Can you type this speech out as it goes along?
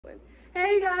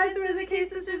Hey guys, we're the K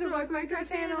Sisters and welcome back to our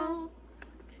channel.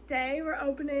 Today we're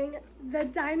opening the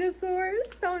Dinosaur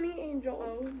Sonny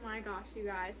Angels. Oh my gosh, you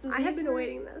guys. So I have been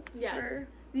waiting this. Yes.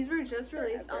 These were just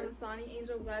released forever. on the Sonny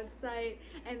Angel website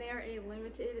and they are a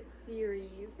limited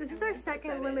series. This is our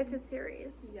second limited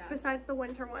series, besides the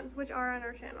winter ones, which are on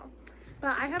our channel.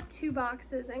 But I have 2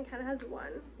 boxes and Ken has 1.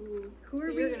 Ooh.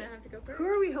 You're gonna have to go first. Who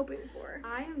are we hoping for?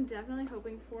 I am definitely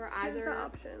hoping for either. Here's the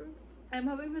options. I'm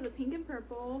hoping for the pink and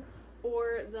purple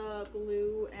or the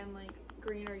blue and like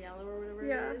green or yellow or whatever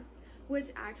it is. Which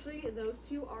actually those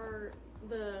 2 are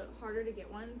the harder to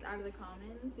get ones out of the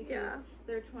commons because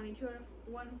they're 22 out of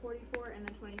 144 and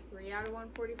then 23 out of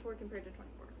 144 compared to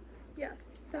 24.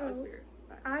 Yes. So that was weird.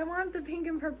 I want the pink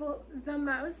and purple the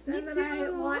most, Me and then too. I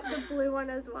want the blue one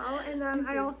as well. And then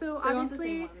I also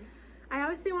obviously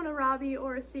want a Robbie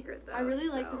or a secret though. I really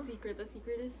like the secret. The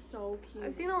secret is so cute.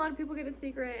 I've seen a lot of people get a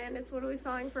secret, and it's literally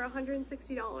selling for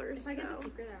 $160. If I get the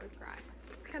secret, I would cry.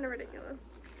 It's kind of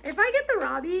ridiculous. If I get the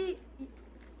Robbie,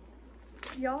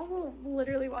 y'all will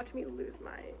literally watch me lose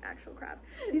my actual crap.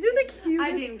 These are the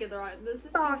cutest. I didn't get the Robbie. This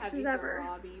is boxes too heavy ever. for a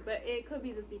Robbie, but it could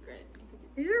be the secret.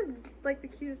 These are like the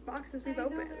cutest boxes we've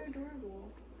opened. They're adorable.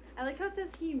 I like how it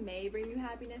says he may bring you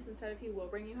happiness instead of he will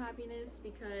bring you happiness,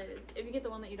 because if you get the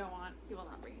one that you don't want, he will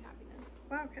not bring you happiness.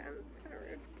 Wow, Ken, it's kind of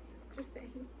rude. Just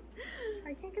saying.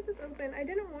 I can't get this open. I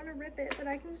didn't want to rip it, but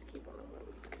I can just keep on the one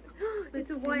side.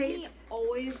 It's white.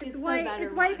 Always gets it's white. The better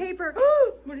it's white ones. paper.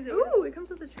 What is it? Ooh, it comes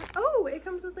with a check. Oh, it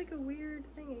comes with like a weird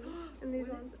thingy in these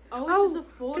ones. Oh, it's just a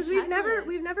full. Because we've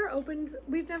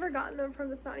never gotten them from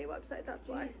the Sonny website. That's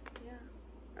why.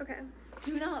 Yeah. Okay.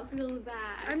 Do not feel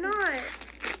bad. I'm not.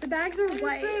 The bags are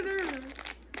white.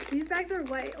 These bags are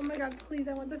white. Oh my god, please,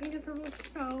 I want the pink and purple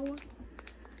so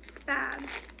bad.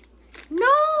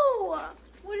 No!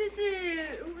 What is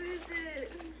it? What is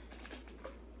it?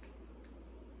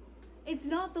 It's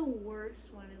not the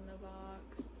worst one in the box.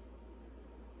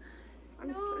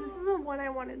 This is the one I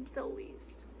wanted the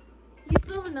least. You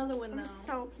still have another one though. I'm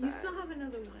so upset. You still have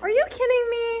another one. Are you kidding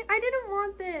me? I didn't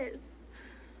want this.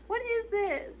 What is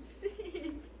this?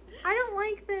 I don't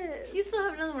like this. You still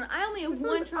have another one. I only have this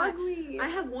one try. Ugly. I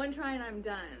have one try and I'm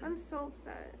done. I'm so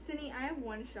upset. Cindy, I have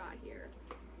one shot here.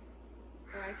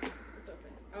 Oh, I can't. It's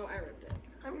open. Oh, I ripped it.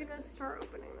 I'm gonna start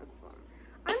opening this one.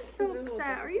 I'm so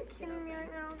upset. Are you kidding me right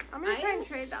now? I'm gonna try and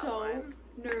trade that one. I'm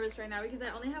so nervous right now because I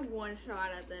only have one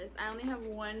shot at this. I only have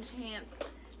one chance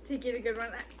to get a good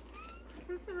one.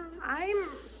 I'm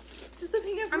just the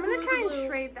pink and purple. I'm gonna try and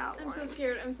trade that one. I'm so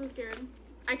scared. I'm so scared.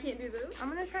 I can't do this. I'm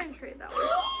gonna try and trade that one.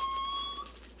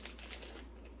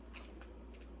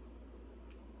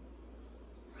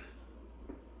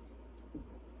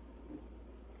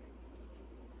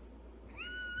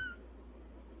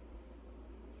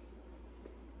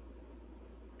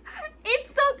 It's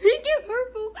the pink and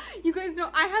purple. You guys know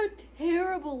I have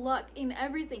terrible luck in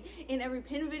everything. In every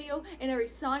pin video, in every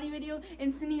Sonny video,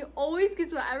 and Cindy always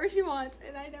gets whatever she wants,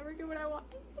 and I never get what I want.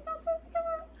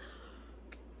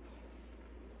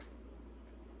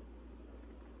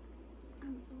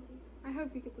 I'm sorry. I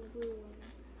hope you get the blue one.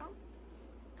 Oh.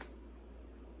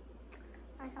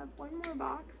 I have one more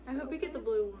box. I hope you get the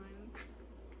blue one.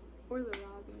 Or the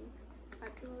Robbie. I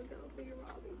feel like I'll say your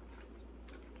Robbie.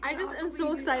 I just am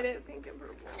so excited. Pink and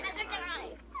purple.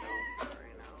 I'm so upset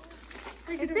right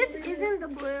now. If this isn't the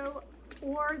blue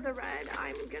or the red,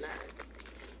 I'm gonna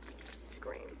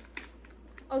scream.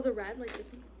 Oh, the red, like this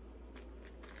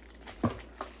one?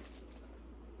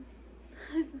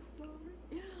 I'm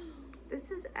sorry. This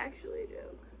is actually a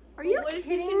joke. Are you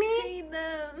kidding me? What if you could trade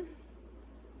them?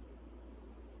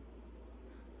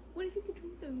 What if you could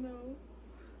trade them though?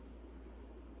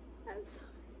 I'm sorry.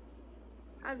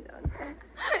 I'm done.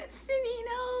 Cindy,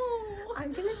 no!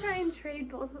 I'm gonna try and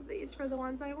trade both of these for the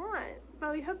ones I want.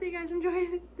 But we hope that you guys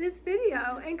enjoyed this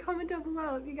video, and comment down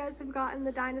below if you guys have gotten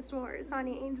the Dinosaur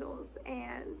Sonny Angels,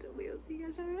 and we will see you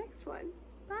guys in the next one.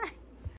 Bye!